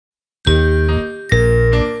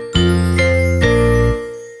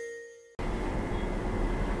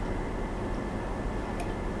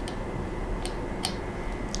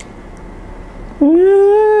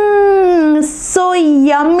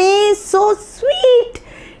Sweet,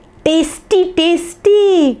 tasty tasty.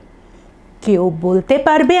 কেউ বলতে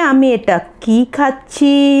পারবে আমি এটা কি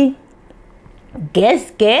খাচ্ছি? Guess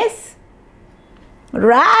guess.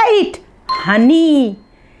 রাইট, হানি।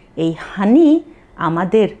 এই হানি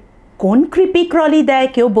আমাদের কোন ক্রিপি ক্রলি দেয়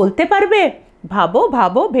কেউ বলতে পারবে? ভাবো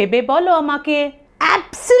ভাবো, ভেবে বলো আমাকে।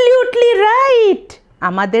 অ্যাবসলিউটলি রাইট,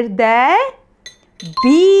 আমাদের দেয়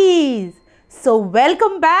bees. So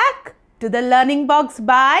welcome back to the learning box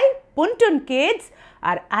by Puntoon kids.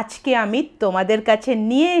 আর আজকে আমি তোমাদের কাছে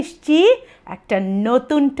নিয়ে এসেছি একটা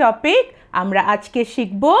নতুন টপিক। আমরা আজকে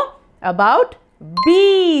শিখব about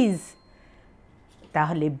bees।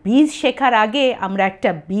 তাহলে bees শেখার আগে আমরা একটা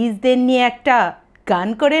beesদের নিয়ে একটা গান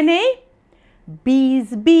করে নেই। Bees,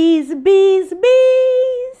 bees, bees,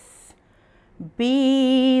 bees.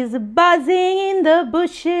 Bees buzzing in the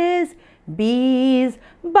bushes. Bees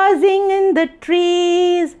buzzing in the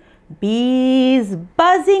trees. Bees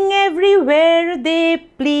buzzing everywhere they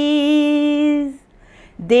please.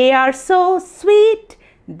 They are so sweet.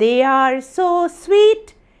 They are so sweet.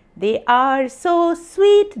 They are so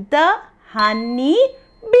sweet. The honey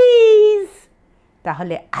bees.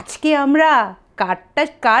 তাহলে আজকে আমরা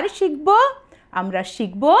কার শিখব? আমরা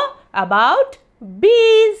শিখব about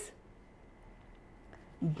bees.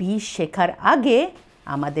 bees শেখার আগে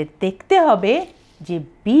আমাদের দেখতে হবে যে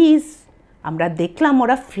bees আমরা দেখলাম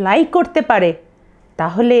ওরা ফ্লাই করতে পারে।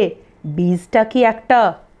 তাহলে beesটা কি একটা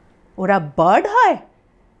ওরা বার্ড হয়?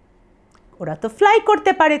 ওরা তো ফ্লাই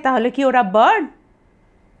করতে পারে, তাহলে কি ওরা বার্ড?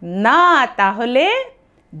 না। তাহলে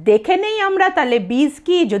দেখে নেই আমরা তাহলে bees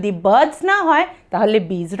কি। যদি বার্ডস না হয় তাহলে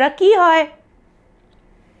beesরা কি হয়?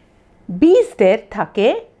 beesদের থাকে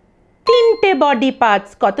তিনটে বডি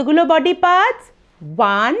পার্টস। কতগুলো বডি পার্টস?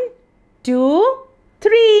 1, 2,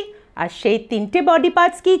 3। আর সেই তিনটে বডি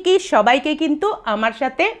পার্টস কি কি সবাইকে কিন্তু আমার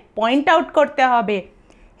সাথে পয়েন্ট আউট করতে হবে।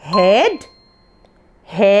 হেড,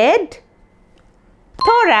 হেড,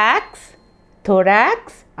 থোরাক্স,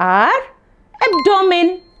 থোরাক্স আর অ্যাবডোমেন,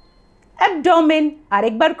 অ্যাবডোমেন।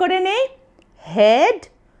 আরেকবার করে নেই, হেড,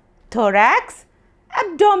 থোরাক্স,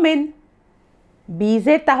 অ্যাবডোমেন।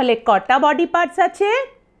 বিজের তাহলে কটা বডি পার্টস আছে?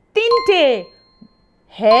 তিনটে,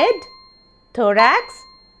 হেড, থোরাক্স,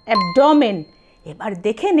 অ্যাবডোমেন। এবার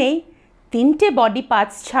দেখে নেই তিনটে বডি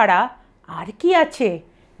পার্টস ছাড়া আর কি আছে।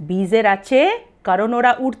 বিজের আছে, কারণ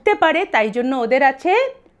ওরা উড়তে পারে তাই জন্য ওদের আছে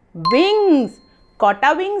উইংস। কটা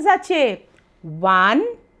উইংস আছে? 1,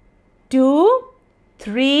 2,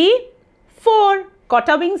 3, 4।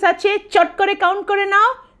 কটা উইংস আছে চট করে কাউন্ট করে নাও।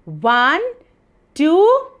 1, 2,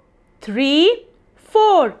 3,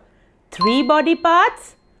 4। 3 বডি পার্টস,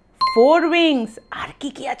 4 উইংস। আর কি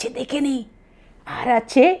কি আছে দেখে নিই। আর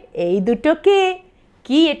আছে এই দুটো কে?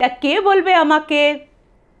 কি এটা কে বলবে আমাকে?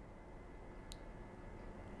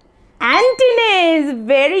 অ্যান্টিনেজ।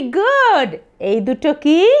 Very good. এই দুটো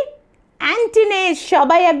কি? অ্যান্টিনেজ।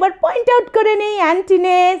 সবাই একবার পয়েন্ট আউট করে নেই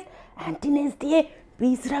অ্যান্টিনেজ। অ্যান্টিনেজ দিয়ে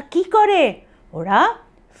বিজরা কি করে? ওরা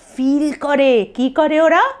ফিল করে। কি করে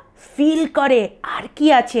ওরা? ফিল করে। আর কি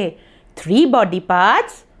আছে? 3 বডি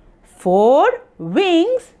পার্টস, 4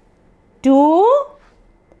 উইংস, 2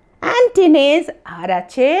 অ্যান্টিনেজ। আর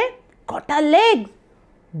আছে কটা লেগস?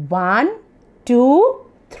 1, 2,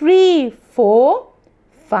 3, 4,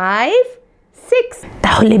 5, 6।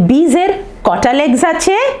 তাহলে বিজের কটা লেগস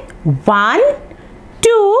আছে? 1,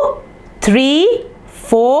 2, 3,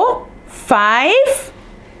 4, 5,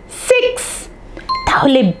 6।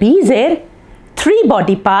 তাহলে বিজের 3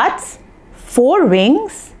 বডি পার্টস, 4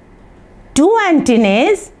 উইংস, 2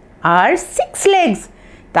 অ্যান্টিনেজ আর 6 লেগস।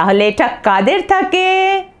 তাহলে এটা কাদের থাকে?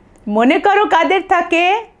 মনে করো কাদের থাকে?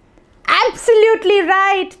 অ্যাবসলিউটলি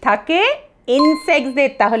রাইট, থাকে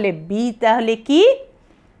ইনসেক্টসদের। তাহলে বি তাহলে কি?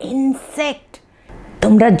 ইনসেক্ট।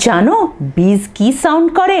 তোমরা জানো বিজ কি সাউন্ড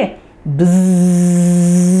করে?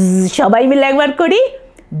 সবাই মিলে একবার করি।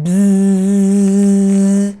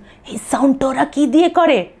 এই সাউন্ডটা ওরা কি দিয়ে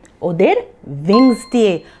করে? ওদের উইংস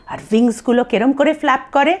দিয়ে। আর উইংসগুলো কেরম করে ফ্ল্যাপ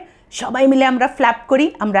করে? সবাই মিলে আমরা ফ্ল্যাপ করি।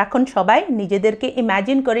 আমরা এখন সবাই নিজেদেরকে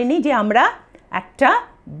ইমাজিন করে নিই যে আমরা একটা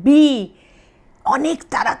বি। অনেক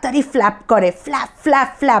তাড়াতাড়ি ফ্ল্যাপ করে, ফ্ল্যাপ ফ্ল্যাপ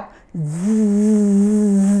ফ্ল্যাপ।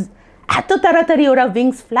 এত তাড়াতাড়ি ওরা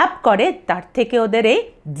উইংস ফ্ল্যাপ করে, তার থেকে ওদের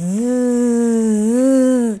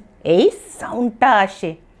এই সাউন্ডটা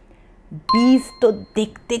আসে। বিজ তো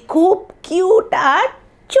দেখতে খুব কিউট আর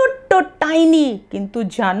ছোট্ট টাইনি, কিন্তু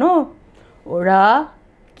জানো ওরা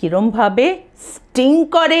কিরমভাবে স্টিং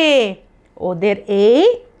করে? ওদের এই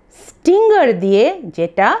স্টিঙ্গার দিয়ে,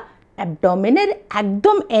 যেটা অ্যাবডোমেনের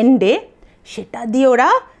একদম এন্ডে, সেটা দিয়ে ওরা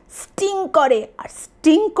স্টিং করে। আর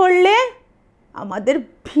স্টিং করলে আমাদের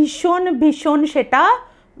ভীষণ ভীষণ সেটা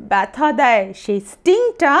ব্যথা দেয়। সেই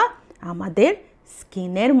স্টিংটা আমাদের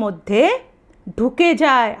স্কিনের মধ্যে ঢুকে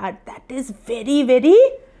যায়, আর that is very very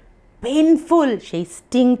painful. সেই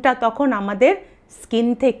স্টিংটা তখন আমাদের স্কিন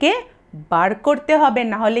থেকে বার করতে হবে,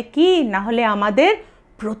 নাহলে কি, নাহলে আমাদের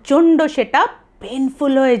প্রচণ্ড সেটা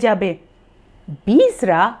পেইনফুল হয়ে যাবে।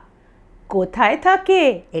 বীজরা কোথায় থাকে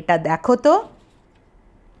এটা দেখো তো,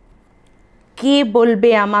 কে বলবে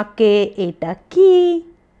আমাকে এটা কি?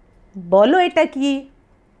 বলো এটা কি?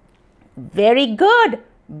 Very good,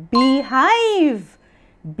 beehive.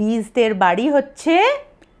 বীজদের বাড়ি হচ্ছে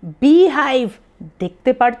বিহাইভ।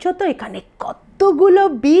 দেখতে পারছো তো এখানে কতগুলো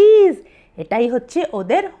বীজ, এটাই হচ্ছে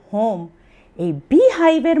ওদের হোম। এই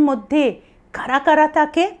বিহাইভের মধ্যে কারা কারা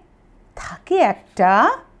থাকে? থাকে একটা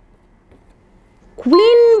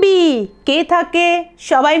কুইন বি। কে থাকে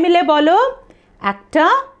সবাই মিলে বলো? একটা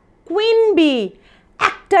কুইন বি।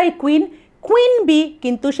 একটাই কুইন, কুইন বি।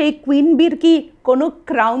 কিন্তু সেই কুইন বির কি কোনো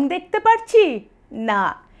ক্রাউন দেখতে পাচ্ছি না।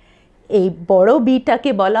 এই বড়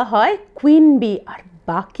বিটাকে বলা হয় কুইন বি, আর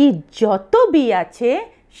বাকি যত বি আছে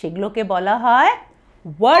সেগুলোকে বলা হয়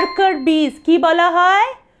ওয়ার্কার বিজ। কি বলা হয়?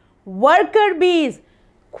 ওয়ার্কার বিজ।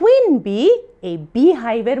 কুইন বি এই বি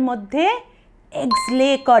হাইভের মধ্যে এগস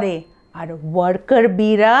লে করে, আর ওয়ার্কার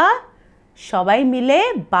বিরা সবাই মিলে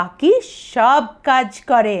বাকি সব কাজ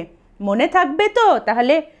করে। মনে থাকবে তো?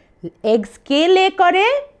 তাহলে এগস কে লে করে?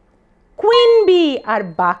 Queen B. আর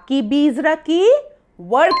বাকি বীজরা কি?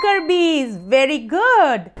 ওয়ার্কার বিজ। Very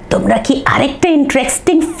good. তোমরা কি আরেকটা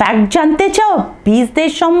ইন্টারেস্টিং ফ্যাক্ট জানতে চাও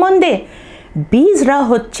বীজদের সম্বন্ধে? বীজরা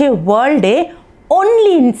হচ্ছে ওয়ার্ল্ডে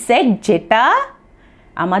অনলি ইনসেক্ট যেটা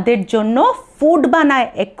আমাদের জন্য ফুড বানায়।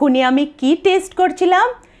 এক্ষুনি আমি কি টেস্ট করছিলাম?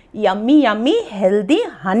 ইয়াম্মি ইয়াম্মি হেলদি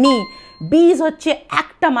হানি। বীজ হচ্ছে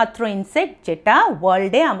একটা মাত্র ইনসেক্ট যেটা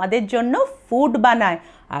ওয়ার্ল্ডে আমাদের জন্য ফুড বানায়।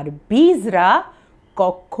 আর বীজরা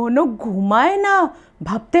কখনো ঘুমায় না,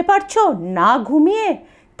 ভাবতে পারছো? না ঘুমিয়ে।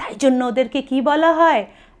 তাই জন্য ওদেরকে কি বলা হয়?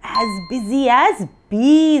 অ্যাজ বিজি অ্যাজ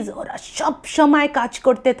বীজ। ওরা সব সময় কাজ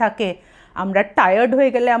করতে থাকে। আমরা টায়ার্ড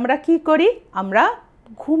হয়ে গেলে আমরা কি করি? আমরা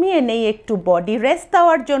ঘুমিয়ে নেই একটু বডি রেস্ট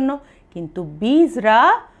দেওয়ার জন্য, কিন্তু বীজরা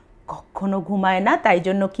কখনো ঘুমায় না। তাই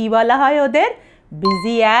জন্য কি বলা হয় ওদের?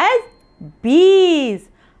 বিজি অ্যাজ বীজ।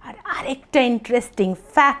 আর আরেকটা ইন্টারেস্টিং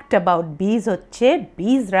ফ্যাক্ট অ্যাবাউট বীজ হচ্ছে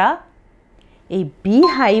বীজরা এই বি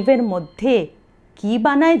হাইভের মধ্যে কি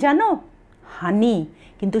বানায় জানো? হানি।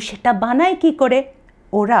 কিন্তু সেটা বানায় কি করে?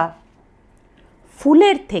 ওরা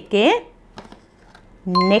ফুলের থেকে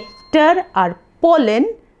নেকটার আর পোলেন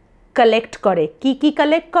কালেক্ট করে। কি কি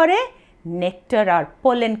কালেক্ট করে? নেকটার আর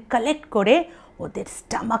পোলেন কালেক্ট করে ওদের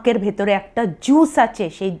স্টামাকের ভেতরে একটা জুস আছে,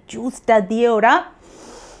 সেই জুসটা দিয়ে ওরা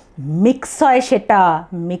মিক্স হয়। সেটা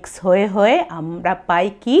মিক্স হয়ে হয়ে আমরা পাই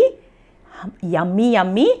কি? ইয়াম্মি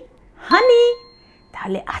ইয়াম্মি হানি।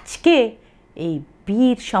 তাহলে আজকে এই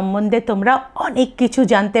বীর সম্বন্ধে তোমরা অনেক কিছু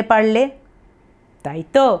জানতে পারলে, তাই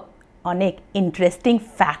তো? অনেক ইন্টারেস্টিং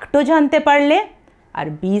ফ্যাক্টও জানতে পারলে। আর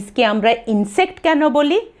বীজকে আমরা ইনসেক্ট কেন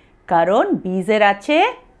বলি? কারণ বীজের আছে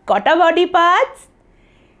কটা বডি পার্টস?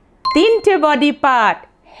 3টে body part.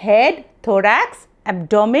 Head, thorax,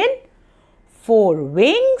 abdomen, 4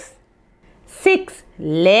 wings, 6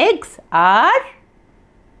 legs আর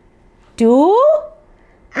 2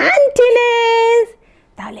 অ্যান্টেনাস।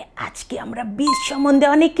 তাহলে আজকে আমরা বীজ সম্বন্ধে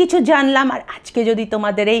অনেক কিছু জানলাম। আর আজকে যদি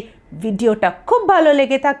তোমাদের এই ভিডিওটা খুব ভালো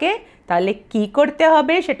লেগে থাকে তাহলে কি করতে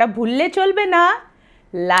হবে সেটা ভুললে চলবে না।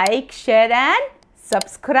 Like, share and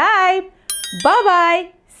subscribe. Bye bye,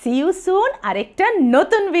 C you soon আরেকটা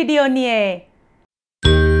নতুন ভিডিও নিয়ে।